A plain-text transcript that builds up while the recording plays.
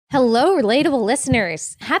Hello, relatable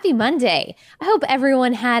listeners. Happy Monday. I hope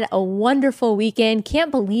everyone had a wonderful weekend.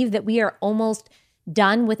 Can't believe that we are almost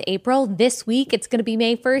done with April. This week, it's going to be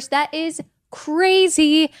May 1st. That is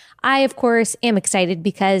crazy. I, of course, am excited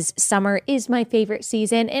because summer is my favorite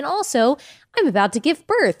season. And also, I'm about to give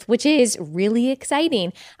birth, which is really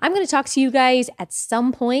exciting. I'm going to talk to you guys at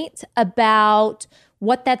some point about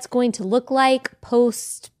what that's going to look like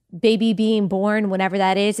post baby being born, whenever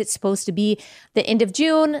that is. It's supposed to be the end of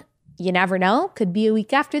June. You never know. Could be a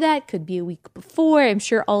week after that. Could be a week before. I'm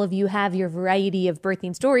sure all of you have your variety of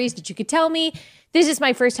birthing stories that you could tell me. This is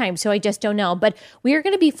my first time, so I just don't know. But we are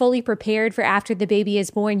going to be fully prepared for after the baby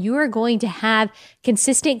is born. You are going to have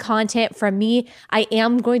consistent content from me. I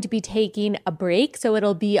am going to be taking a break, so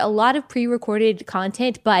it'll be a lot of pre-recorded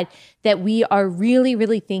content, but that we are really,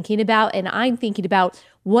 really thinking about, and I'm thinking about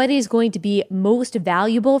what is going to be most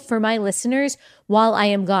valuable for my listeners while I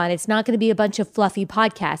am gone. It's not going to be a bunch of fluffy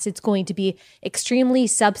podcasts. It's going to be extremely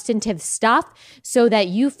substantive stuff so that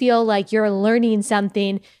you feel like you're learning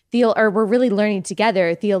something, we're really learning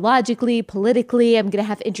together theologically, politically. I'm going to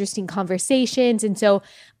have interesting conversations. And so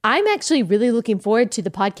I'm actually really looking forward to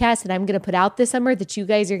the podcast that I'm going to put out this summer that you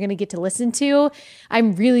guys are going to get to listen to.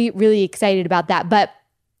 I'm really, really excited about that. But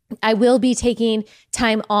I will be taking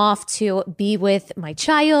time off to be with my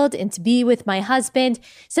child and to be with my husband.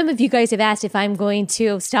 Some of you guys have asked if I'm going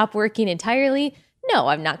to stop working entirely. No,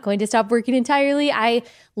 I'm not going to stop working entirely. I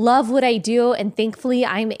love what I do, and thankfully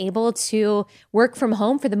I'm able to work from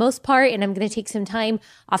home for the most part, and I'm going to take some time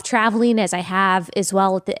off traveling as I have as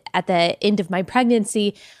well at the end of my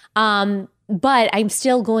pregnancy. But I'm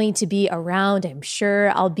still going to be around. I'm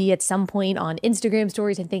sure I'll be at some point on Instagram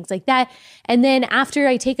stories and things like that. And then after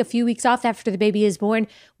I take a few weeks off after the baby is born,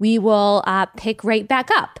 we will pick right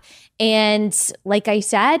back up. And like I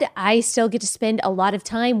said, I still get to spend a lot of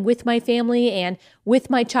time with my family and with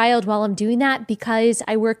my child while I'm doing that because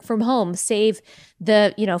I work from home, save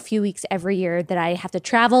the, few weeks every year that I have to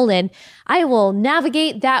travel, and I will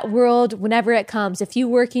navigate that world whenever it comes. If you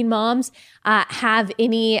working moms have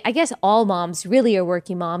any, I guess all moms really are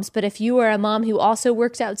working moms, but if you are a mom who also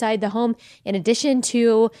works outside the home, in addition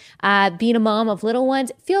to being a mom of little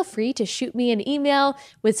ones, feel free to shoot me an email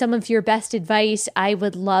with some of your best advice. I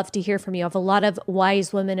would love to hear from you. I have a lot of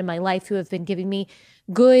wise women in my life who have been giving me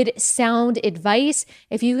good, sound advice.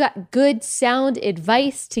 If you got good, sound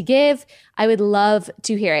advice to give, I would love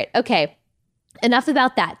to hear it. Okay, enough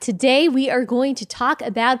about that. Today, we are going to talk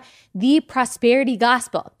about the prosperity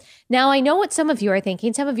gospel. Now, I know what some of you are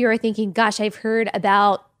thinking. Some of you are thinking, gosh, I've heard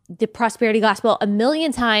about the prosperity gospel a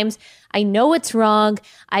million times. I know it's wrong.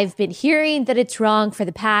 I've been hearing that it's wrong for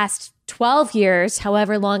the past 12 years,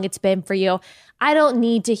 however long it's been for you. I don't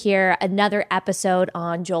need to hear another episode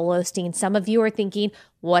on Joel Osteen. Some of you are thinking,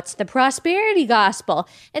 what's the prosperity gospel?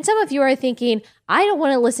 And some of you are thinking, I don't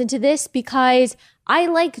want to listen to this because I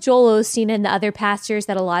like Joel Osteen and the other pastors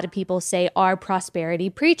that a lot of people say are prosperity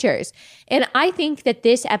preachers. And I think that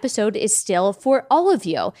this episode is still for all of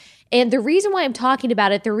you. And the reason why I'm talking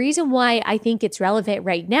about it, the reason why I think it's relevant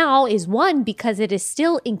right now is one, because it is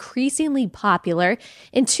still increasingly popular.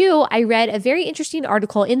 And two, I read a very interesting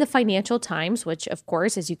article in the Financial Times, which of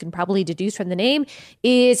course, as you can probably deduce from the name,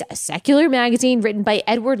 is a secular magazine written by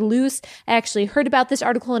Edward Luce. I actually heard about this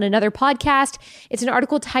article in another podcast. It's an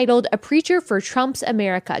article titled A Preacher for Trump's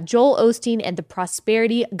America, Joel Osteen and the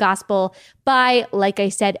Prosperity Gospel by, like I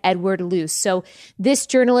said, Edward Luce. So this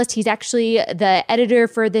journalist, he's actually the editor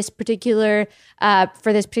for this particular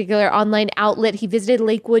online outlet. He visited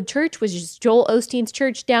Lakewood Church, which is Joel Osteen's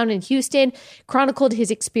church down in Houston, chronicled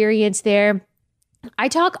his experience there. I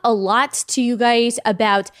talk a lot to you guys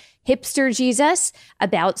about hipster Jesus,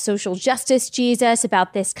 about social justice Jesus,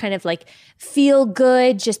 about this kind of like feel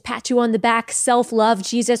good, just pat you on the back, self-love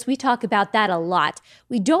Jesus. We talk about that a lot.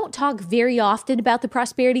 We don't talk very often about the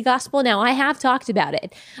prosperity gospel. Now, I have talked about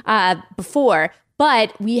it before,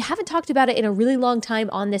 but we haven't talked about it in a really long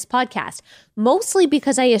time on this podcast, mostly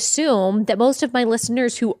because I assume that most of my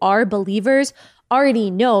listeners who are believers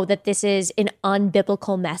already know that this is an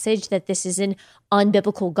unbiblical message, that this is an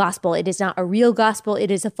unbiblical gospel. It is not a real gospel.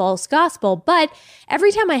 It is a false gospel. But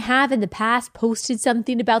every time I have in the past posted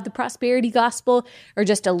something about the prosperity gospel or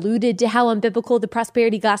just alluded to how unbiblical the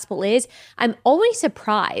prosperity gospel is, I'm always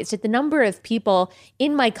surprised at the number of people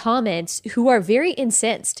in my comments who are very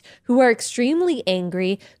incensed, who are extremely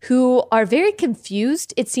angry, who are very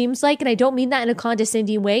confused, it seems like, and I don't mean that in a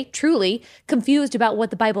condescending way, truly confused about what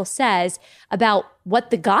the Bible says, about what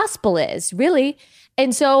the gospel is, really.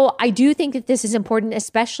 And so I do think that this is important,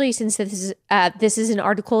 especially since this is an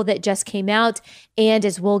article that just came out. And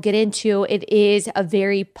as we'll get into, it is a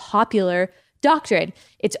very popular doctrine.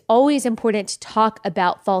 It's always important to talk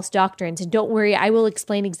about false doctrines. And don't worry, I will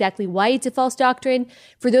explain exactly why it's a false doctrine.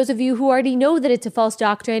 For those of you who already know that it's a false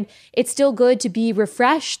doctrine, it's still good to be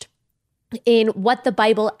refreshed in what the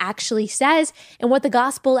Bible actually says and what the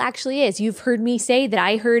gospel actually is. You've heard me say that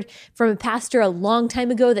I heard from a pastor a long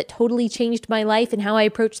time ago that totally changed my life and how I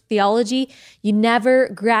approach theology. You never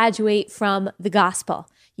graduate from the gospel.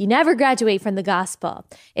 You never graduate from the gospel.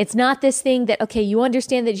 It's not this thing that, okay, you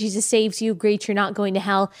understand that Jesus saves you. Great, you're not going to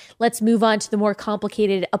hell. Let's move on to the more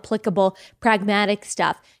complicated, applicable, pragmatic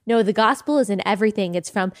stuff. No, the gospel is in everything. It's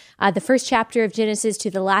from the first chapter of Genesis to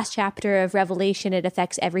the last chapter of Revelation. It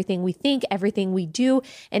affects everything we think, everything we do,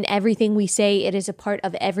 and everything we say. It is a part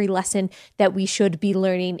of every lesson that we should be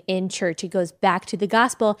learning in church. It goes back to the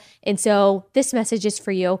gospel. And so this message is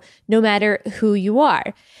for you, no matter who you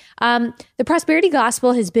are. The prosperity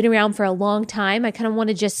gospel has been around for a long time. I kind of want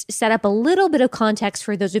to just set up a little bit of context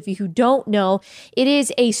for those of you who don't know. It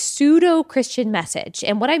is a pseudo-Christian message.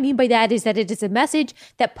 And what I mean by that is that it is a message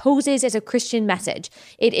that poses as a Christian message.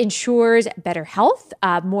 It ensures better health,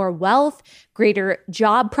 more wealth, greater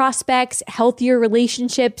job prospects, healthier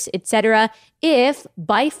relationships, etc. If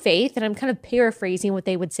by faith, and I'm kind of paraphrasing what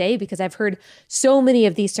they would say because I've heard so many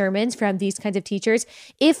of these sermons from these kinds of teachers,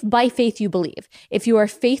 if by faith you believe, if you are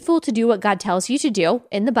faithful to do what God tells you to do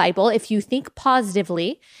in the Bible, if you think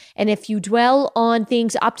positively, and if you dwell on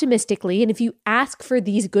things optimistically, and if you ask for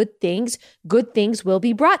these good things will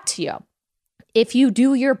be brought to you. If you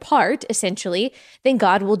do your part, essentially, then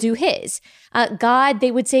God will do his. God,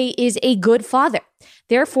 they would say, is a good father.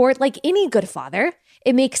 Therefore, like any good father,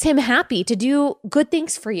 it makes him happy to do good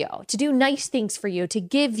things for you, to do nice things for you, to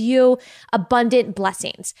give you abundant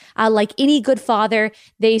blessings. Like any good father,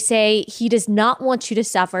 they say he does not want you to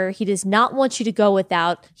suffer. He does not want you to go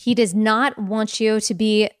without. He does not want you to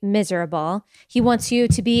be miserable. He wants you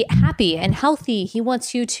to be happy and healthy. He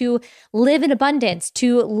wants you to live in abundance,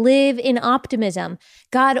 to live in optimism.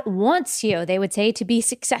 God wants you, they would say, to be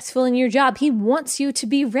successful in your job. He wants you to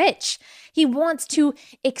be rich. He wants to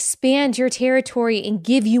expand your territory and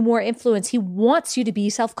give you more influence. He wants you to be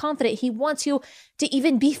self-confident. He wants you to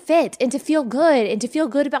even be fit and to feel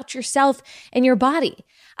good about yourself and your body.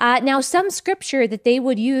 Now, some scripture that they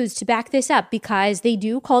would use to back this up, because they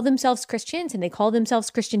do call themselves Christians and they call themselves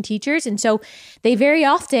Christian teachers. And so they very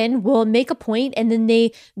often will make a point and then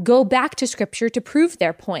they go back to scripture to prove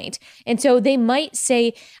their point. And so they might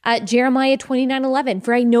say, Jeremiah 29:11,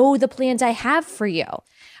 for I know the plans I have for you.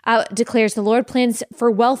 Declares the Lord, plans for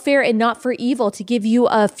welfare and not for evil, to give you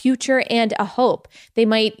a future and a hope. They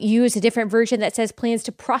might use a different version that says plans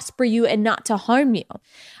to prosper you and not to harm you.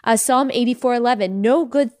 Psalm 84:11, no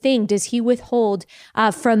good thing does he withhold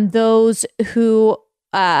from those who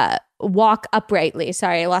walk uprightly.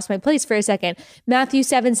 Sorry, I lost my place for a second. Matthew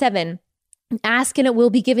 7:7. Ask and it will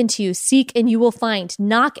be given to you. Seek and you will find.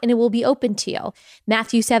 Knock and it will be opened to you.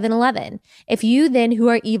 Matthew 7:11. If you then who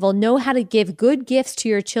are evil know how to give good gifts to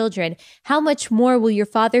your children, how much more will your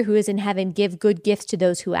Father who is in heaven give good gifts to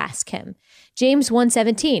those who ask him? James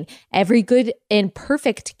 1:17. Every good and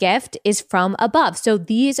perfect gift is from above. So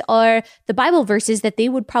these are the Bible verses that they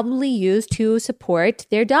would probably use to support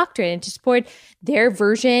their doctrine and to support their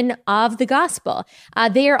version of the gospel.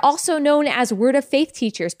 They are also known as word of faith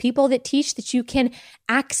teachers, people that teach that you can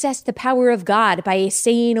access the power of God by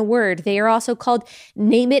saying a word. They are also called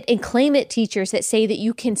name it and claim it teachers that say that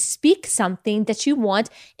you can speak something that you want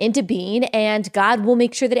into being and God will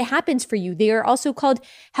make sure that it happens for you. They are also called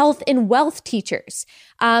health and wealth teachers.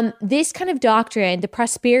 This kind of doctrine, the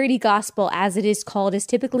prosperity gospel as it is called, is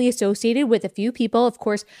typically associated with a few people. Of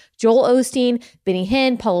course, Joel Osteen, Benny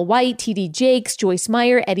Hinn, Paula White, T.D. Jakes, Joyce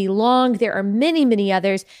Meyer, Eddie Long. There are many, many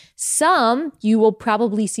others. Some you will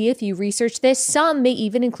probably see if you research this. Some may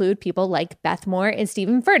even include people like Beth Moore and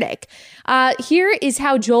Stephen Furtick. Here is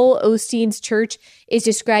how Joel Osteen's church is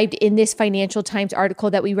described in this Financial Times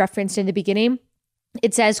article that we referenced in the beginning.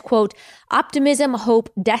 It says, quote, optimism, hope,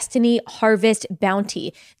 destiny, harvest,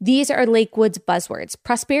 bounty. These are Lakewood's buzzwords.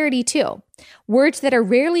 Prosperity, too. Words that are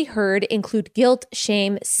rarely heard include guilt,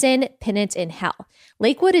 shame, sin, penance, and hell.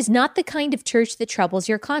 Lakewood is not the kind of church that troubles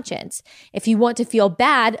your conscience. If you want to feel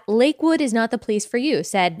bad, Lakewood is not the place for you,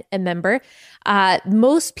 said a member.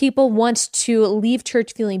 Most people want to leave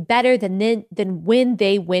church feeling better than when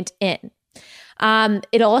they went in.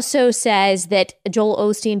 It also says that Joel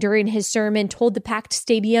Osteen, during his sermon, told the packed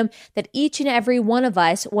stadium that each and every one of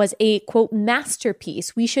us was a, quote,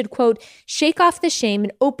 masterpiece. We should, quote, shake off the shame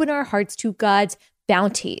and open our hearts to God's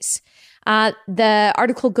bounties. The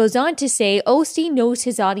article goes on to say, Osteen knows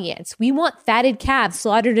his audience. We want fatted calves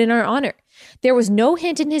slaughtered in our honor. There was no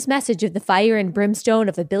hint in his message of the fire and brimstone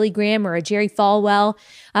of a Billy Graham or a Jerry Falwell.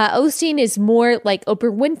 Osteen is more like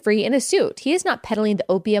Oprah Winfrey in a suit. He is not peddling the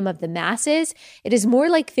opium of the masses. It is more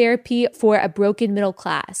like therapy for a broken middle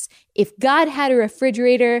class. If God had a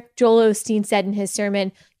refrigerator, Joel Osteen said in his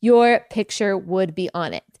sermon, your picture would be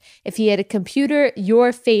on it. If he had a computer,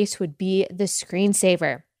 your face would be the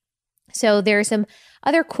screensaver. So there are some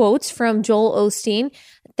other quotes from Joel Osteen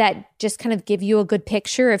that just kind of give you a good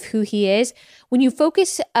picture of who he is. When you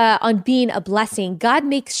focus on being a blessing, God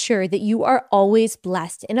makes sure that you are always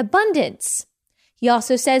blessed in abundance. He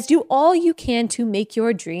also says, do all you can to make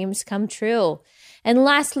your dreams come true. And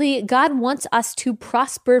lastly, God wants us to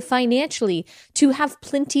prosper financially, to have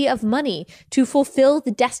plenty of money, to fulfill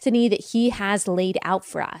the destiny that he has laid out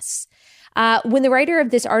for us. When the writer of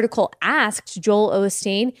this article asked Joel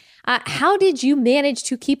Osteen, how did you manage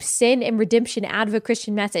to keep sin and redemption out of a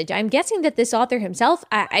Christian message? I'm guessing that this author himself,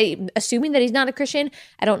 I'm assuming that he's not a Christian.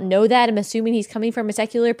 I don't know that. I'm assuming he's coming from a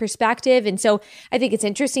secular perspective. And so I think it's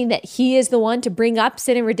interesting that he is the one to bring up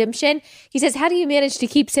sin and redemption. He says, how do you manage to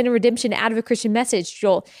keep sin and redemption out of a Christian message,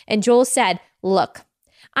 Joel? And Joel said, look,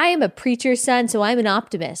 I am a preacher's son, so I'm an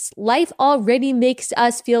optimist. Life already makes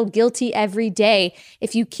us feel guilty every day.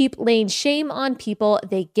 If you keep laying shame on people,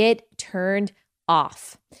 they get turned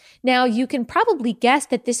off. Now, you can probably guess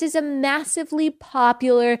that this is a massively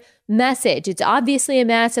popular message. It's obviously a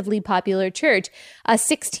massively popular church.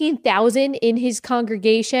 16,000 in his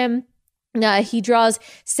congregation. He draws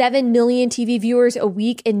 7 million TV viewers a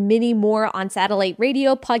week and many more on satellite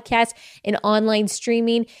radio, podcasts, and online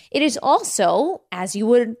streaming. It is also, as you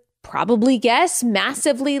would probably guess,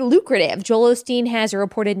 massively lucrative. Joel Osteen has a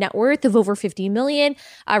reported net worth of over $50 million.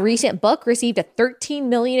 A recent book received a $13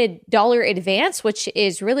 million advance, which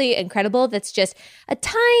is really incredible. That's just a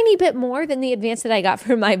tiny bit more than the advance that I got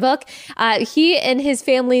for my book. He and his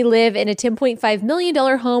family live in a $10.5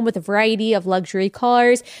 million home with a variety of luxury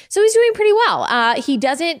cars. So he's doing pretty well. He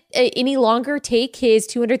doesn't any longer take his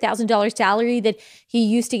 $200,000 salary that he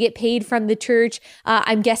used to get paid from the church.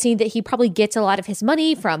 I'm guessing that he probably gets a lot of his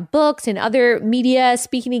money from books and other media,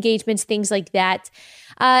 speaking engagements, things like that.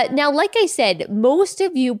 Now, like I said, most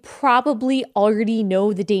of you probably already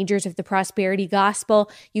know the dangers of the prosperity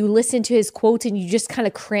gospel. You listen to his quotes and you just kind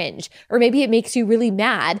of cringe, or maybe it makes you really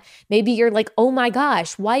mad. Maybe you're like, oh my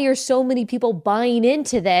gosh, why are so many people buying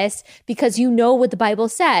into this? Because you know what the Bible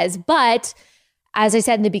says. But as I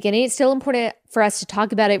said in the beginning, it's still important for us to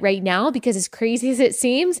talk about it right now because as crazy as it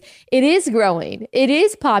seems, it is growing. It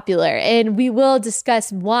is popular, and we will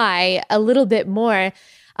discuss why a little bit more.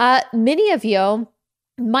 Many of you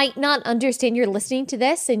might not understand you're listening to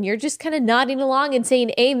this and you're just kind of nodding along and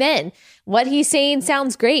saying amen. What he's saying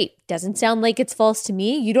sounds great. Doesn't sound like it's false to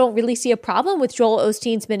me. You don't really see a problem with Joel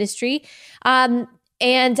Osteen's ministry.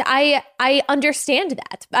 And I understand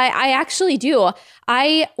that. I actually do.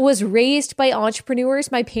 I was raised by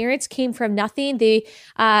entrepreneurs. My parents came from nothing. They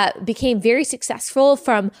became very successful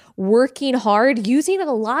from working hard, using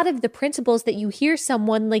a lot of the principles that you hear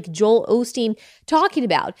someone like Joel Osteen talking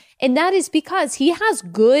about. And that is because he has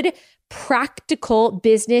good, practical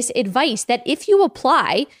business advice that if you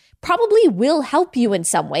apply, probably will help you in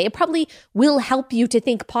some way. It probably will help you to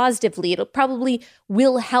think positively. It probably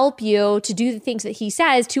will help you to do the things that he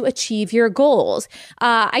says to achieve your goals.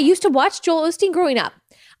 I used to watch Joel Osteen growing up.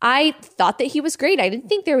 I thought that he was great. I didn't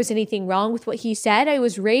think there was anything wrong with what he said. I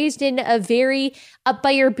was raised in a very up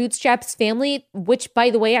by your bootstraps family, which,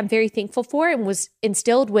 by the way, I'm very thankful for and was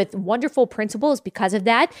instilled with wonderful principles because of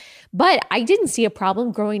that. But I didn't see a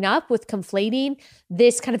problem growing up with conflating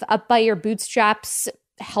this kind of up by your bootstraps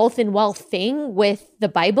health and wealth thing with the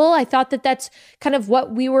Bible. I thought that that's kind of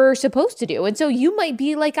what we were supposed to do. And so you might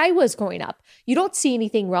be like I was growing up. You don't see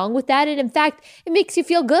anything wrong with that. And in fact, it makes you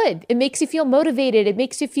feel good. It makes you feel motivated. It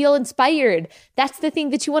makes you feel inspired. That's the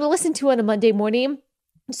thing that you want to listen to on a Monday morning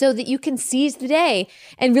so that you can seize the day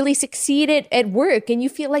and really succeed at work and you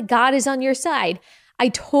feel like God is on your side. I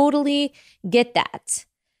totally get that.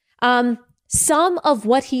 Some of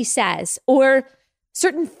what he says or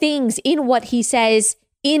certain things in what he says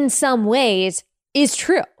in some ways is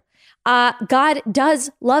true. God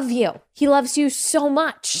does love you. He loves you so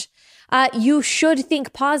much. You should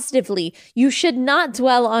think positively. You should not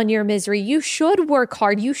dwell on your misery. You should work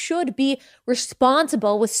hard. You should be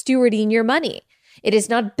responsible with stewarding your money. It is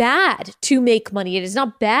not bad to make money. It is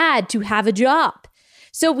not bad to have a job.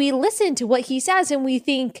 So we listen to what he says and we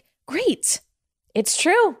think, great, it's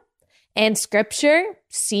true. And scripture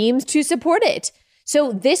seems to support it.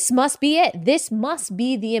 So this must be it. This must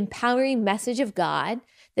be the empowering message of God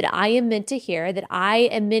that I am meant to hear, that I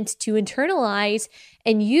am meant to internalize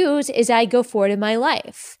and use as I go forward in my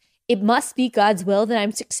life. it must be God's will that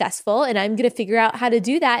I'm successful, and I'm going to figure out how to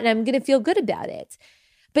do that, and I'm going to feel good about it.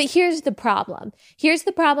 But here's the problem. Here's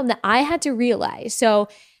the problem that I had to realize. So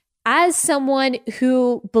as someone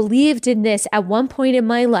who believed in this at one point in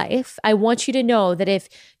my life, I want you to know that if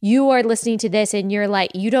you are listening to this and you're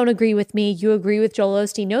like, you don't agree with me, you agree with Joel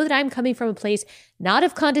Osteen, know that I'm coming from a place not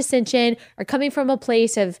of condescension or coming from a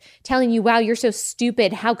place of telling you, wow, you're so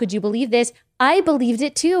stupid. How could you believe this? I believed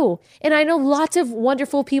it too. And I know lots of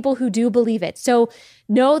wonderful people who do believe it. So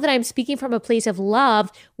know that I'm speaking from a place of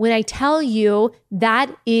love when I tell you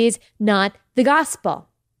that is not the gospel.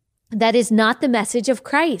 That is not the message of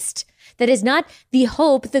Christ. That is not the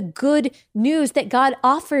hope, the good news that God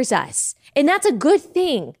offers us. And that's a good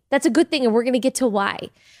thing. That's a good thing. And we're going to get to why.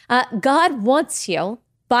 God wants you,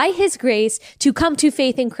 by his grace, to come to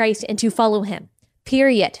faith in Christ and to follow him.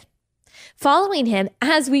 Period. Following him,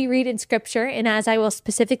 as we read in scripture, and as I will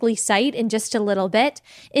specifically cite in just a little bit,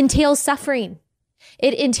 entails suffering.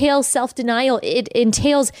 It entails self-denial. It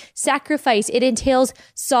entails sacrifice. It entails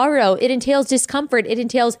sorrow. It entails discomfort. It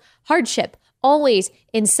entails hardship, always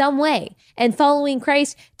in some way. And following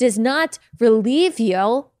Christ does not relieve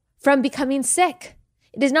you from becoming sick.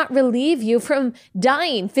 It does not relieve you from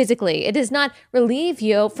dying physically. It does not relieve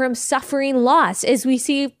you from suffering loss, as we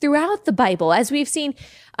see throughout the Bible, as we've seen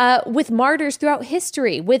with martyrs throughout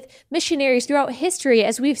history, with missionaries throughout history,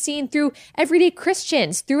 as we've seen through everyday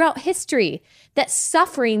Christians throughout history, that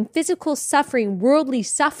suffering, physical suffering, worldly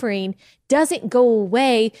suffering doesn't go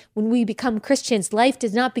away when we become Christians. Life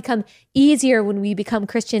does not become easier when we become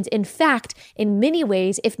Christians. In fact, in many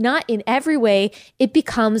ways, if not in every way, it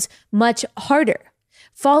becomes much harder.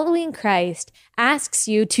 Following Christ asks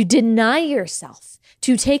you to deny yourself,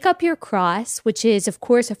 to take up your cross, which is, of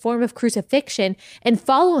course, a form of crucifixion, and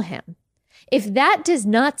follow him. If that does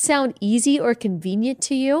not sound easy or convenient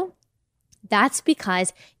to you, that's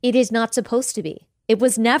because it is not supposed to be. It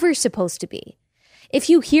was never supposed to be. If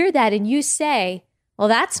you hear that and you say, well,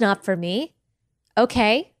 that's not for me,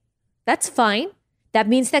 okay, that's fine. That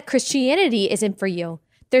means that Christianity isn't for you.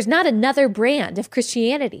 There's not another brand of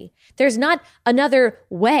Christianity. There's not another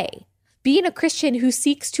way. Being a Christian who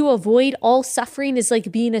seeks to avoid all suffering is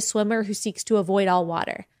like being a swimmer who seeks to avoid all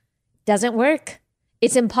water. Doesn't work.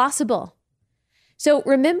 It's impossible. So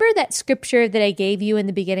remember that scripture that I gave you in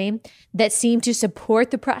the beginning that seemed to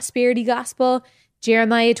support the prosperity gospel?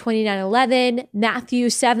 Jeremiah 29:11, Matthew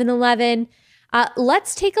 7:11.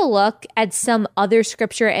 Let's take a look at some other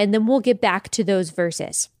scripture and then we'll get back to those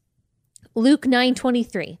verses. Luke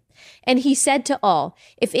 9:23. And he said to all,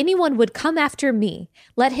 if anyone would come after me,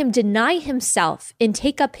 let him deny himself and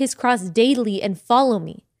take up his cross daily and follow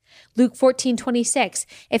me. Luke 14:26.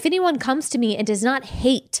 If anyone comes to me and does not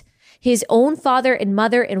hate his own father and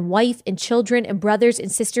mother and wife and children and brothers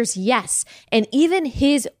and sisters, yes, and even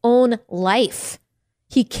his own life,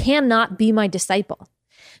 he cannot be my disciple.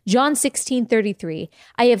 John 16:33,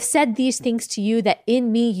 I have said these things to you that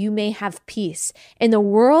in me you may have peace. In the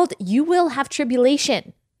world you will have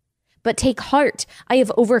tribulation, but take heart, I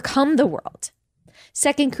have overcome the world.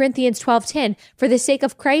 2 Corinthians 12:10, for the sake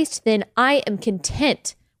of Christ, then I am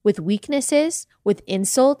content with weaknesses, with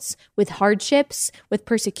insults, with hardships, with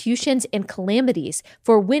persecutions and calamities.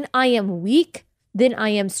 For when I am weak, then I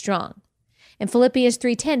am strong. In Philippians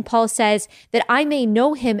 3:10, Paul says that I may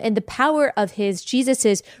know him and the power of his,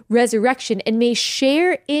 Jesus's resurrection, and may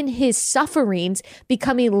share in his sufferings,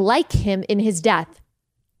 becoming like him in his death.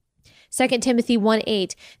 2 Timothy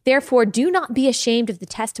 1:8, therefore do not be ashamed of the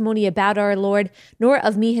testimony about our Lord, nor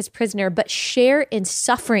of me his prisoner, but share in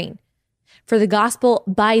suffering for the gospel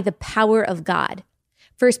by the power of God.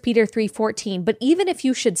 1 Peter 3:14, but even if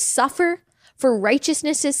you should suffer for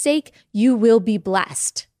righteousness' sake, you will be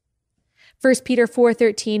blessed. 1 Peter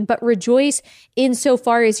 4:13, but rejoice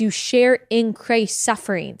insofar as you share in Christ's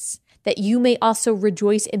sufferings, that you may also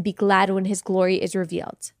rejoice and be glad when his glory is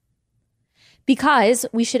revealed. Because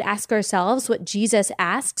we should ask ourselves what Jesus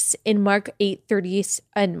asks in Mark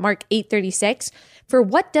 8:36, for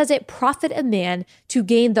what does it profit a man to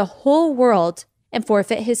gain the whole world and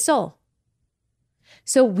forfeit his soul?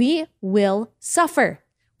 So we will suffer.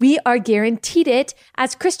 We are guaranteed it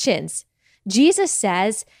as Christians. Jesus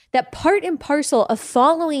says that part and parcel of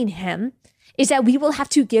following him is that we will have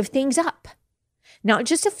to give things up. Not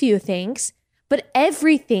just a few things, but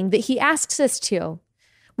everything that he asks us to.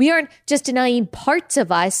 We aren't just denying parts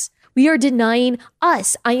of us. We are denying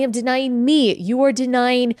us. I am denying me. You are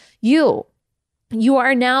denying you. You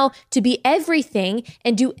are now to be everything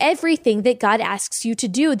and do everything that God asks you to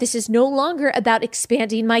do. This is no longer about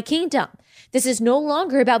expanding my kingdom. This is no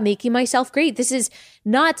longer about making myself great. This is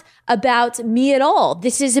not about me at all.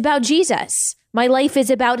 This is about Jesus. My life is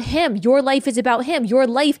about him. Your life is about him. Your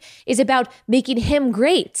life is about making him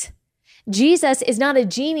great. Jesus is not a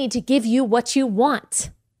genie to give you what you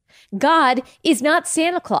want. God is not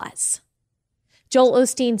Santa Claus. Joel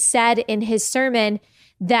Osteen said in his sermon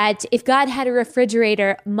that if God had a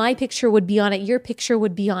refrigerator, my picture would be on it, your picture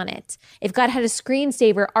would be on it. If God had a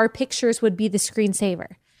screensaver, our pictures would be the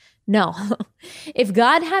screensaver. No. If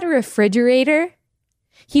God had a refrigerator,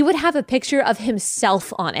 he would have a picture of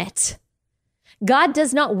himself on it. God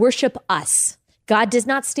does not worship us. God does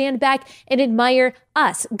not stand back and admire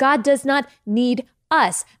us. God does not need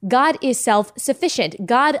us. God is self-sufficient.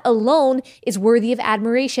 God alone is worthy of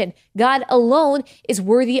admiration. God alone is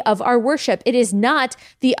worthy of our worship. It is not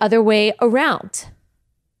the other way around.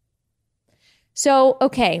 So,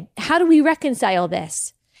 okay, how do we reconcile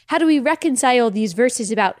this? How do we reconcile these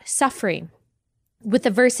verses about suffering with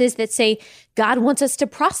the verses that say God wants us to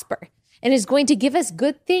prosper and is going to give us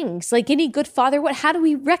good things like any good father? How do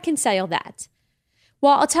we reconcile that?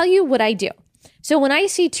 Well, I'll tell you what I do. So when I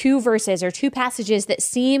see two verses or two passages that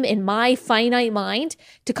seem in my finite mind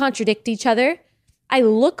to contradict each other, I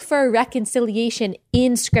look for a reconciliation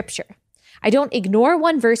in Scripture. I don't ignore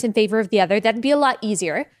one verse in favor of the other. That'd be a lot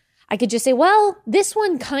easier. I could just say, well, this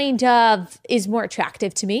one kind of is more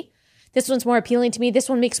attractive to me. This one's more appealing to me. This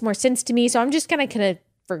one makes more sense to me. So I'm just going to kind of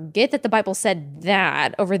forget that the Bible said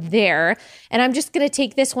that over there. And I'm just going to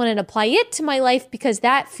take this one and apply it to my life because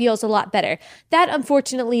that feels a lot better. That,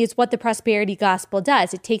 unfortunately, is what the prosperity gospel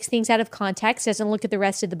does. It takes things out of context, doesn't look at the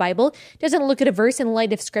rest of the Bible, doesn't look at a verse in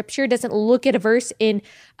light of Scripture, doesn't look at a verse in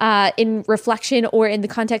reflection or in the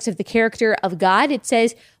context of the character of God. It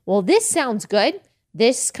says, well, this sounds good.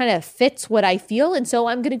 This kind of fits what I feel, and so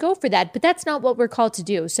I'm going to go for that. But that's not what we're called to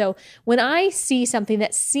do. So when I see something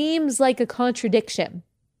that seems like a contradiction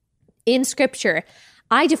in Scripture,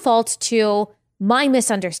 I default to my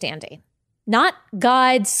misunderstanding, not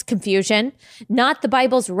God's confusion, not the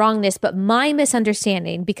Bible's wrongness, but my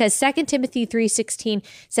misunderstanding, because 2 Timothy 3:16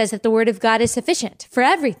 says that the word of God is sufficient for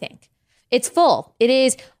everything. It's full. It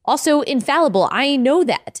is also infallible. I know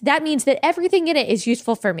that. That means that everything in it is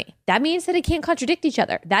useful for me. That means that it can't contradict each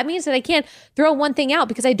other. That means that I can't throw one thing out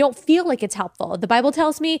because I don't feel like it's helpful. The Bible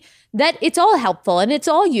tells me that it's all helpful and it's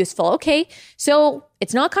all useful. Okay, so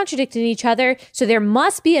it's not contradicting each other. So there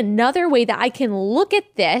must be another way that I can look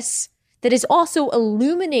at this that is also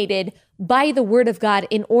illuminated by the word of God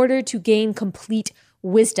in order to gain complete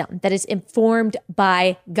wisdom that is informed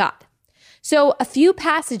by God. So a few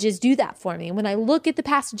passages do that for me. When I look at the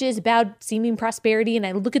passages about seeming prosperity and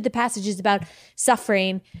I look at the passages about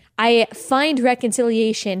suffering, I find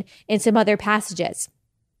reconciliation in some other passages.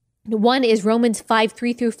 One is Romans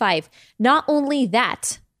 5:3-5. Not only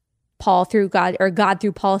that, Paul through God, or God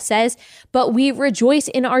through Paul says, but we rejoice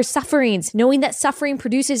in our sufferings, knowing that suffering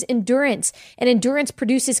produces endurance, and endurance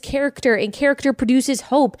produces character, and character produces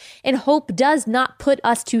hope, and hope does not put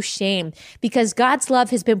us to shame, because God's love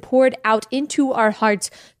has been poured out into our hearts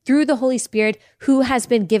through the Holy Spirit who has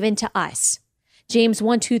been given to us. James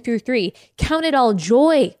 1:2-3, count it all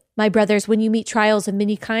joy, my brothers, when you meet trials of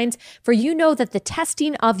many kinds, for you know that the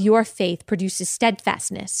testing of your faith produces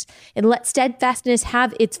steadfastness. And let steadfastness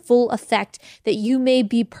have its full effect, that you may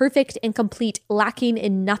be perfect and complete, lacking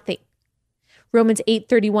in nothing. Romans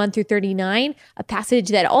 8:31-39, a passage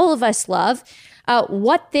that all of us love.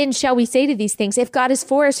 What then shall we say to these things? If God is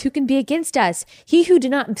for us, who can be against us? He who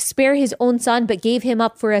did not spare his own son, but gave him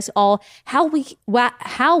up for us all, how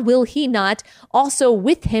will he not also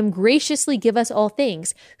with him graciously give us all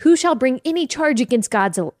things? Who shall bring any charge against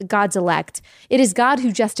God's elect? It is God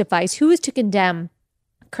who justifies. Who is to condemn?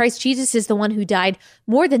 Christ Jesus is the one who died,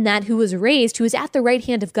 more than that, who was raised, who is at the right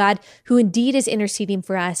hand of God, who indeed is interceding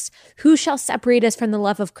for us. Who shall separate us from the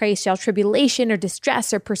love of Christ? Shall tribulation or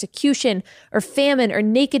distress or persecution or famine or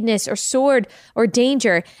nakedness or sword or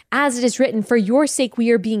danger? As it is written, for your sake we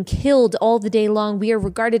are being killed all the day long. We are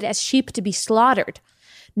regarded as sheep to be slaughtered.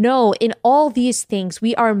 No, in all these things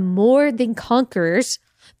we are more than conquerors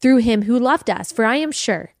through him who loved us. For I am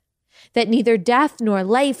sure that neither death, nor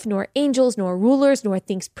life, nor angels, nor rulers, nor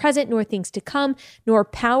things present, nor things to come, nor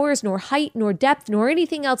powers, nor height, nor depth, nor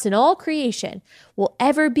anything else in all creation will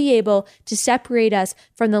ever be able to separate us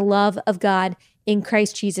from the love of God in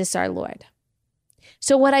Christ Jesus our Lord.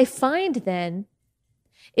 So what I find then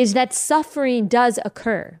is that suffering does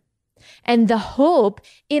occur. And the hope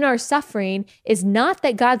in our suffering is not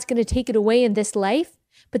that God's going to take it away in this life,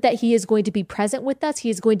 but that he is going to be present with us. He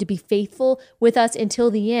is going to be faithful with us until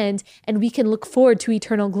the end, and we can look forward to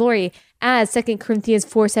eternal glory. As 2 Corinthians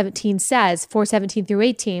 4:17 says,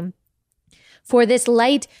 4:17-18, for this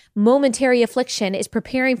light momentary affliction is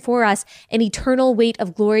preparing for us an eternal weight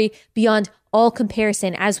of glory beyond all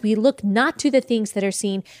comparison as we look not to the things that are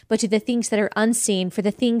seen, but to the things that are unseen. For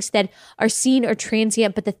the things that are seen are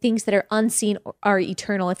transient, but the things that are unseen are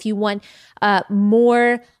eternal. If you want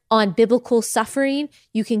more on biblical suffering,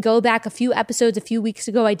 you can go back a few episodes. A few weeks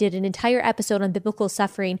ago, I did an entire episode on biblical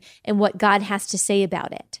suffering and what God has to say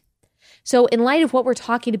about it. So in light of what we're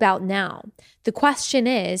talking about now, the question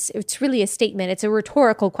is, it's really a statement. It's a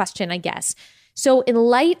rhetorical question, I guess. So in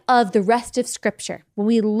light of the rest of Scripture, when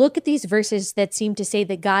we look at these verses that seem to say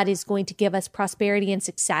that God is going to give us prosperity and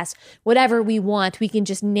success, whatever we want, we can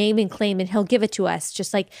just name and claim and he'll give it to us,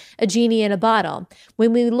 just like a genie in a bottle.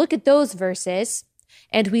 When we look at those verses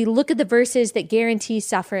and we look at the verses that guarantee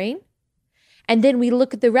suffering, and then we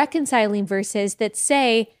look at the reconciling verses that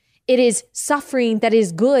say it is suffering that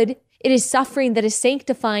is good, it is suffering that is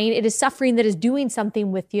sanctifying, it is suffering that is doing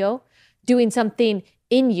something with you, doing something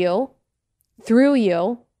in you, through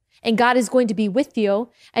you, and God is going to be with you,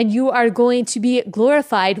 and you are going to be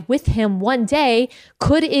glorified with him one day.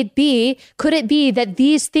 Could it be that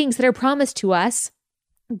these things that are promised to us,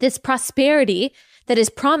 this prosperity that is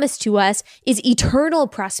promised to us, is eternal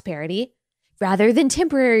prosperity rather than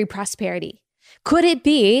temporary prosperity? Could it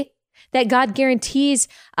be that God guarantees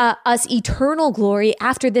us eternal glory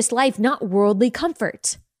after this life, not worldly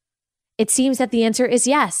comfort? It seems that the answer is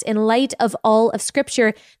yes, in light of all of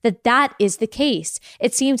Scripture, that is the case.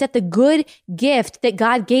 It seems that the good gift that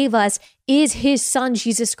God gave us is his Son,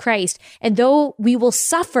 Jesus Christ. And though we will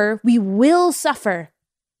suffer, we will suffer.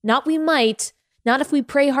 Not we might, not if we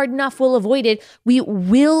pray hard enough, we'll avoid it. We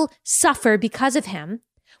will suffer because of him.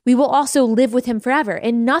 We will also live with him forever.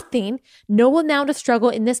 And nothing, no amount of struggle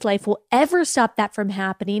in this life will ever stop that from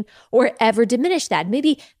happening or ever diminish that.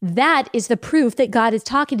 Maybe that is the proof that God is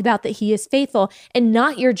talking about that he is faithful and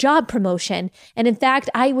not your job promotion. And in fact,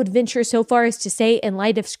 I would venture so far as to say, in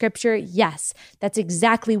light of Scripture, yes, that's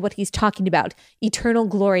exactly what he's talking about, eternal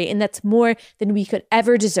glory. And that's more than we could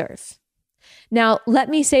ever deserve. Now, let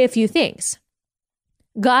me say a few things.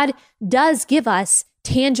 God does give us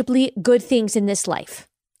tangibly good things in this life.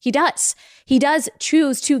 He does. He does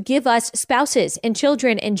choose to give us spouses and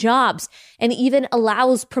children and jobs and even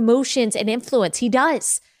allows promotions and influence. He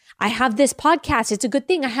does. I have this podcast. It's a good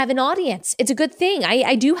thing. I have an audience. It's a good thing.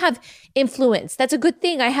 I do have influence. That's a good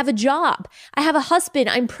thing. I have a job. I have a husband.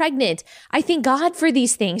 I'm pregnant. I thank God for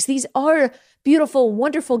these things. These are beautiful,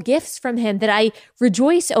 wonderful gifts from him that I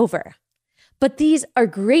rejoice over. But these are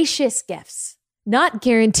gracious gifts, not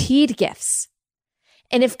guaranteed gifts.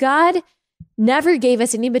 And if God never gave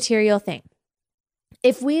us any material thing,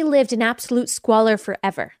 if we lived in absolute squalor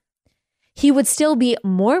forever, he would still be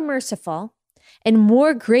more merciful and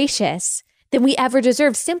more gracious than we ever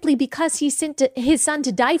deserved, simply because he sent his Son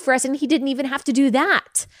to die for us, and he didn't even have to do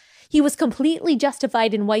that. He was completely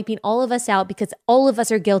justified in wiping all of us out because all of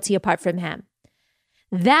us are guilty apart from him.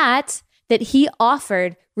 That he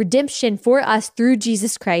offered redemption for us through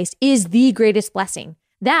Jesus Christ is the greatest blessing.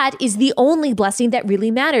 That is the only blessing that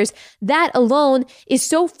really matters. That alone is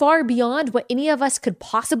so far beyond what any of us could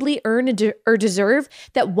possibly earn or deserve,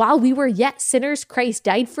 that while we were yet sinners, Christ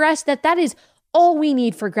died for us, that is all we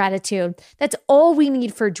need for gratitude. That's all we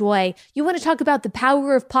need for joy. You want to talk about the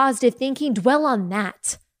power of positive thinking? Dwell on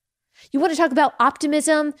that. You want to talk about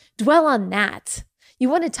optimism? Dwell on that. You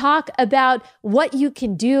want to talk about what you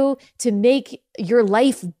can do to make your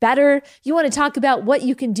life better? You want to talk about what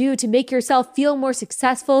you can do to make yourself feel more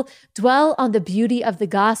successful? Dwell on the beauty of the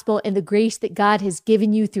gospel and the grace that God has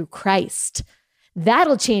given you through Christ.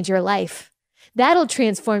 That'll change your life. That'll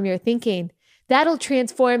transform your thinking. That'll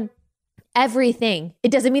transform everything. It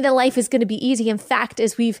doesn't mean that life is going to be easy. In fact,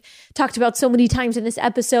 as we've talked about so many times in this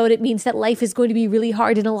episode, it means that life is going to be really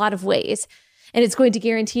hard in a lot of ways. And it's going to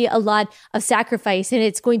guarantee a lot of sacrifice, and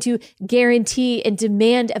it's going to guarantee and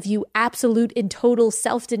demand of you absolute and total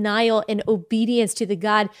self-denial and obedience to the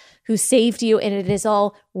God who saved you. And it is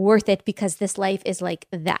all worth it because this life is like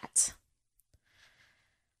that.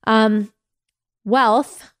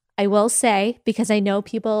 Wealth, I will say, because I know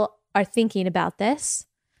people are thinking about this,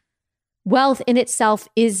 wealth in itself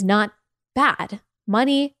is not bad.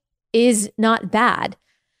 Money is not bad.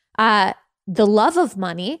 The love of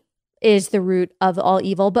money is the root of all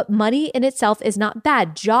evil, but money in itself is not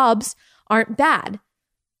bad. Jobs aren't bad.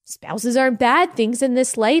 Spouses aren't bad. Things in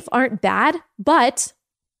this life aren't bad, but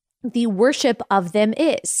the worship of them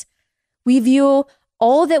is. We view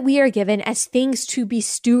all that we are given as things to be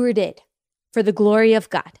stewarded for the glory of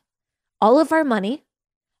God. All of our money,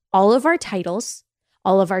 all of our titles,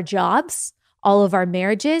 all of our jobs, all of our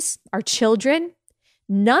marriages, our children,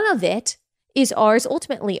 none of it is ours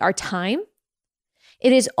ultimately. Our time,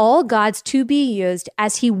 It is all God's to be used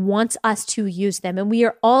as he wants us to use them. And we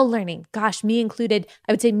are all learning, gosh, me included,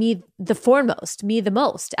 I would say me the foremost, me the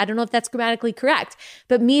most. I don't know if that's grammatically correct,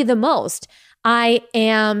 but me the most. I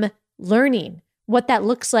am learning what that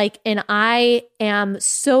looks like. And I am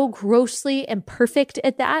so grossly imperfect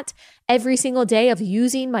at that every single day of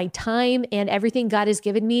using my time and everything God has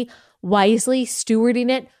given me wisely, stewarding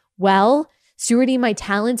it well, stewarding my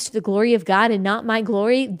talents to the glory of God and not my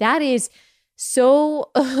glory. That is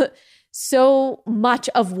so much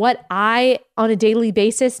of what I, on a daily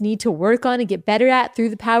basis, need to work on and get better at through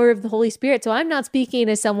the power of the Holy Spirit. So I'm not speaking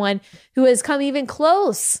as someone who has come even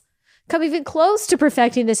close to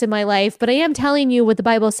perfecting this in my life, but I am telling you what the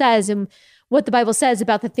Bible says and what the Bible says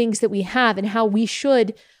about the things that we have and how we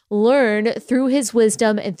should learn through his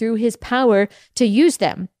wisdom and through his power to use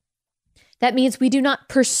them. That means we do not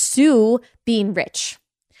pursue being rich.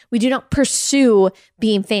 We do not pursue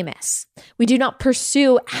being famous. We do not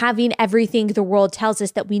pursue having everything the world tells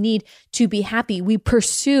us that we need to be happy. We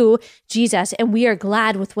pursue Jesus and we are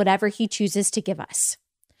glad with whatever he chooses to give us,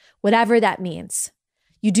 whatever that means.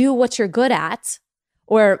 You do what you're good at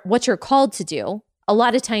or what you're called to do. A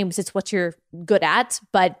lot of times it's what you're good at,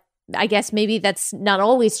 but I guess maybe that's not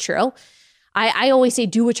always true. I always say,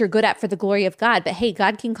 do what you're good at for the glory of God. But hey,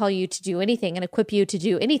 God can call you to do anything and equip you to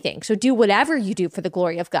do anything. So do whatever you do for the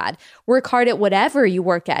glory of God. Work hard at whatever you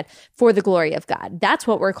work at for the glory of God. That's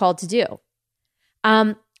what we're called to do.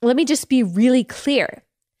 Let me just be really clear.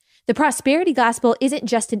 The prosperity gospel isn't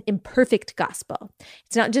just an imperfect gospel.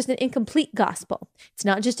 It's not just an incomplete gospel. It's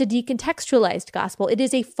not just a decontextualized gospel. It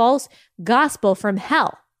is a false gospel from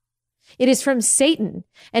hell. It is from Satan.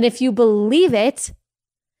 And if you believe it,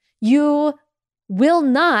 you will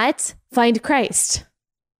not find Christ.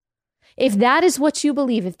 If that is what you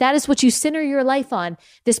believe, if that is what you center your life on,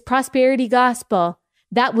 this prosperity gospel,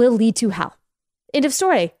 that will lead to hell. End of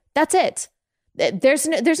story. That's it. There's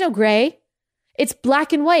no gray. It's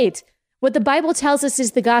black and white. What the Bible tells us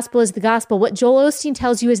is the gospel is the gospel. What Joel Osteen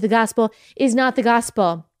tells you is the gospel is not the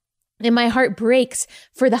gospel. And my heart breaks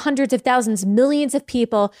for the hundreds of thousands, millions of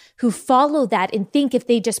people who follow that and think if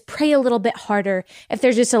they just pray a little bit harder, if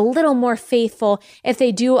they're just a little more faithful, if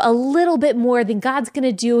they do a little bit more, then God's going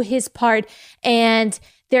to do his part and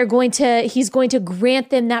he's going to grant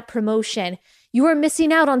them that promotion. You are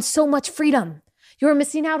missing out on so much freedom. You are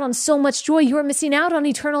missing out on so much joy. You are missing out on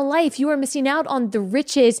eternal life. You are missing out on the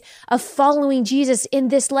riches of following Jesus in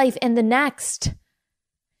this life and the next.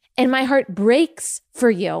 And my heart breaks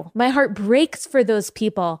for you. My heart breaks for those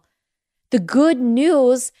people. The good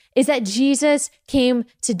news is that Jesus came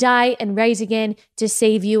to die and rise again to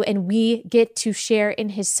save you, and we get to share in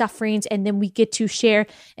his sufferings, and then we get to share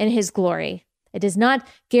in his glory. It does not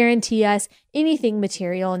guarantee us anything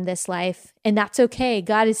material in this life, and that's okay.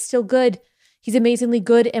 God is still good. He's amazingly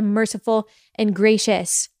good and merciful and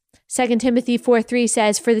gracious. 2 Timothy 4:3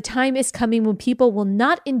 says, "For the time is coming when people will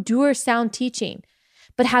not endure sound teaching,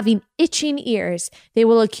 but having itching ears, they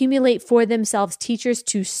will accumulate for themselves teachers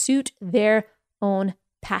to suit their own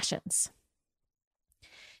passions."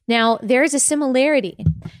 Now, there is a similarity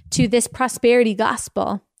to this prosperity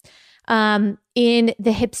gospel in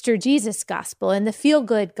the hipster Jesus gospel, in the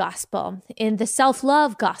feel-good gospel, in the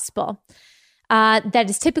self-love gospel that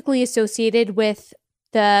is typically associated with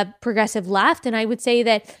the progressive left. And I would say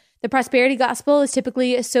that the prosperity gospel is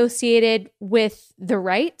typically associated with the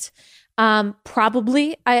right.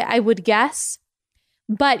 Probably, I would guess.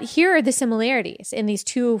 But here are the similarities in these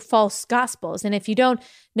two false gospels. And if you don't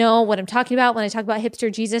know what I'm talking about when I talk about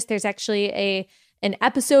hipster Jesus, there's actually an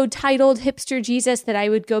episode titled Hipster Jesus that I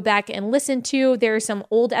would go back and listen to. There are some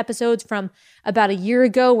old episodes from about a year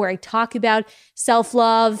ago where I talk about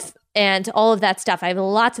self-love and all of that stuff. I have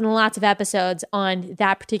lots and lots of episodes on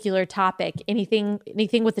that particular topic. Anything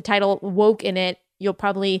with the title woke in it, you'll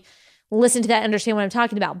probably listen to that and understand what I'm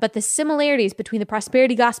talking about. But the similarities between the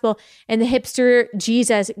prosperity gospel and the hipster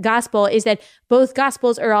Jesus gospel is that both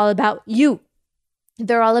gospels are all about you.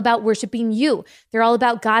 They're all about worshiping you. They're all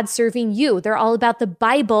about God serving you. They're all about the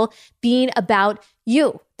Bible being about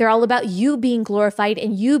you. They're all about you being glorified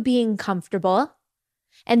and you being comfortable.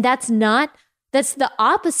 And that's the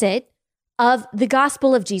opposite of the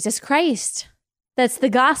gospel of Jesus Christ. That's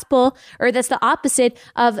the opposite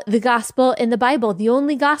of the gospel in the Bible, the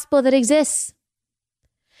only gospel that exists.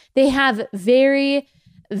 They have very,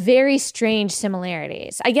 very strange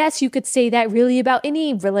similarities. I guess you could say that really about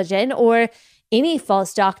any religion or any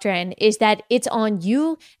false doctrine, is that it's on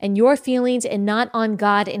you and your feelings and not on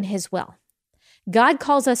God and his will. God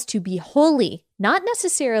calls us to be holy, not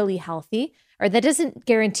necessarily healthy or that doesn't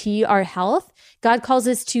guarantee our health. God calls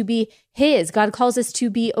us to be His. God calls us to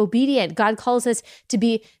be obedient. God calls us to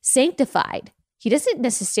be sanctified. He doesn't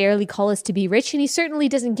necessarily call us to be rich, and He certainly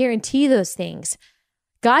doesn't guarantee those things.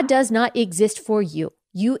 God does not exist for you.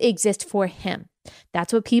 You exist for Him.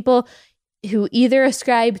 That's what people who either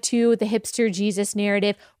ascribe to the hipster Jesus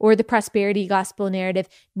narrative or the prosperity gospel narrative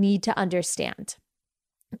need to understand.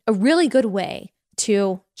 A really good way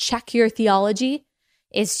to check your theology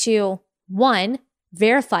is to, one,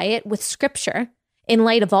 verify it with Scripture in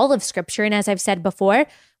light of all of Scripture. And as I've said before,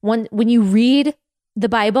 when you read the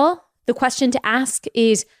Bible, the question to ask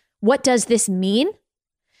is, what does this mean?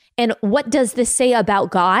 And what does this say about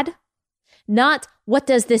God? Not, what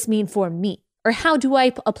does this mean for me? Or how do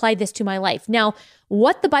I apply this to my life? Now,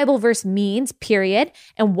 what the Bible verse means, period,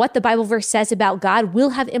 and what the Bible verse says about God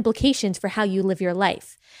will have implications for how you live your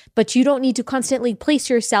life. But you don't need to constantly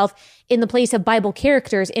place yourself in the place of Bible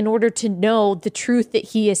characters in order to know the truth that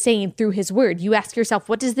He is saying through His word. You ask yourself,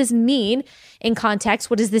 what does this mean in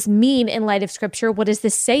context? What does this mean in light of Scripture? What does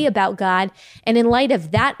this say about God? And in light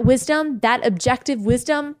of that wisdom, that objective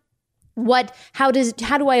wisdom, how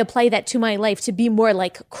do I apply that to my life to be more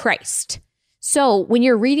like Christ? So when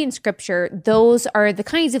you're reading Scripture, those are the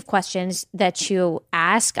kinds of questions that you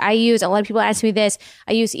ask. A lot of people ask me this.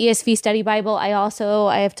 I use ESV Study Bible. I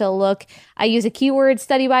use a keyword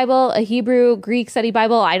study Bible, a Hebrew, Greek study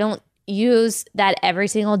Bible. I don't use that every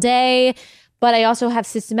single day, but I also have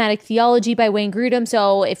Systematic Theology by Wayne Grudem.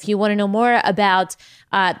 So if you want to know more about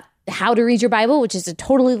how to read your Bible, which is a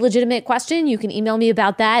totally legitimate question, you can email me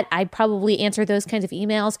about that. I probably answer those kinds of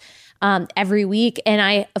emails every week. And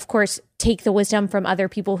I, of course, take the wisdom from other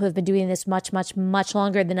people who have been doing this much, much, much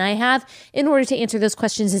longer than I have in order to answer those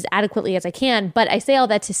questions as adequately as I can. But I say all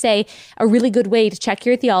that to say a really good way to check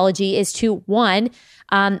your theology is to, one,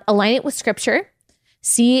 align it with Scripture.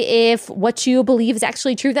 See if what you believe is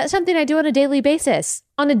actually true. That's something I do on a daily basis.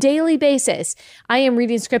 On a daily basis, I am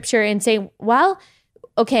reading Scripture and saying, well,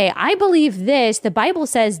 okay, I believe this. The Bible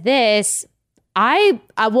says this. The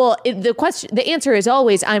answer is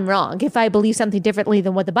always I'm wrong if I believe something differently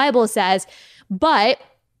than what the Bible says. But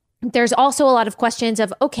there's also a lot of questions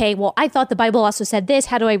of, okay, well, I thought the Bible also said this.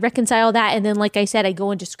 How do I reconcile that? And then, like I said, I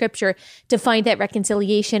go into Scripture to find that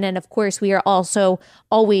reconciliation. And of course, we are also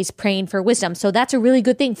always praying for wisdom. So that's a really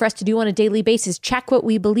good thing for us to do on a daily basis. Check what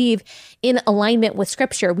we believe in alignment with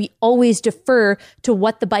Scripture. We always defer to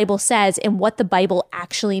what the Bible says and what the Bible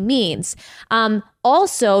actually means.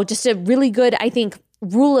 Also, just a really good, I think,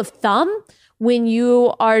 rule of thumb when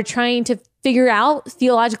you are trying to figure out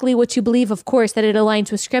theologically what you believe, of course, that it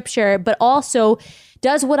aligns with Scripture, but also,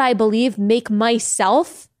 does what I believe make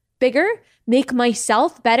myself bigger, make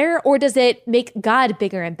myself better, or does it make God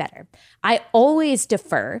bigger and better? I always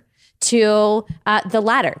defer to the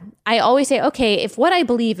latter. I always say, okay, if what I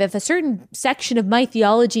believe, if a certain section of my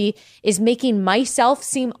theology is making myself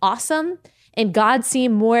seem awesome and God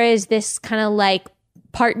seem more as this kind of like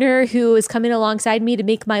partner who is coming alongside me to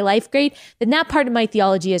make my life great, then that part of my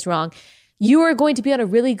theology is wrong. You are going to be on a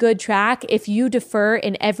really good track if you defer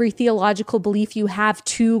in every theological belief you have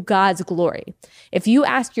to God's glory. If you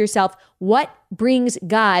ask yourself, what brings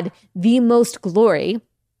God the most glory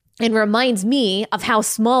and reminds me of how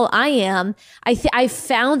small I am, I've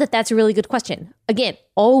found that that's a really good question. Again,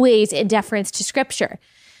 always in deference to Scripture.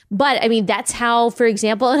 But I mean, that's how, for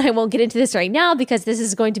example, and I won't get into this right now because this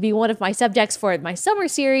is going to be one of my subjects for my summer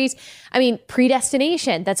series. I mean,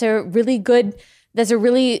 predestination, that's a really good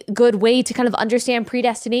way to kind of understand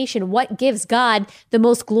predestination. What gives God the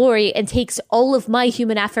most glory and takes all of my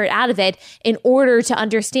human effort out of it in order to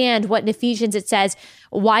understand what in Ephesians it says,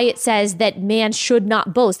 why it says that man should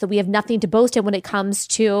not boast, that we have nothing to boast in when it comes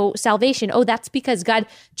to salvation. Oh, that's because God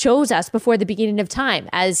chose us before the beginning of time,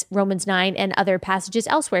 as Romans 9 and other passages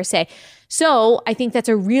elsewhere say. So I think that's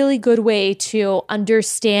a really good way to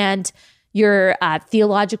understand your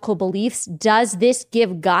theological beliefs. Does this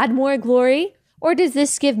give God more glory? Or does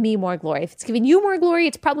this give me more glory? If it's giving you more glory,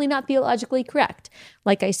 it's probably not theologically correct.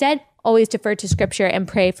 Like I said, always defer to Scripture and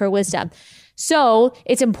pray for wisdom. So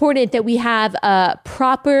it's important that we have a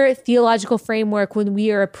proper theological framework when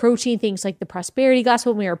we are approaching things like the prosperity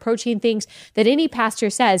gospel, when we are approaching things that any pastor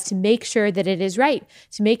says, to make sure that it is right,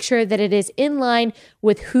 to make sure that it is in line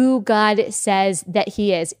with who God says that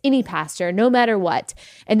He is, any pastor, no matter what.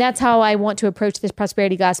 And that's how I want to approach this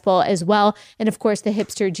prosperity gospel as well. And of course, the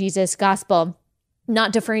hipster Jesus gospel.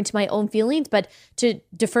 not deferring to my own feelings, but to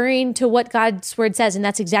deferring to what God's word says. And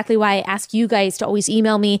that's exactly why I ask you guys to always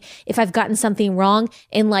email me if I've gotten something wrong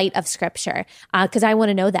in light of scripture, because I want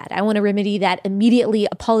to know that. I want to remedy that immediately,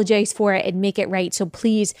 apologize for it, and make it right. So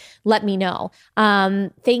please let me know.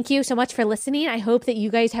 Thank you so much for listening. I hope that you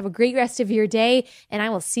guys have a great rest of your day, and I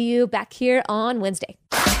will see you back here on Wednesday.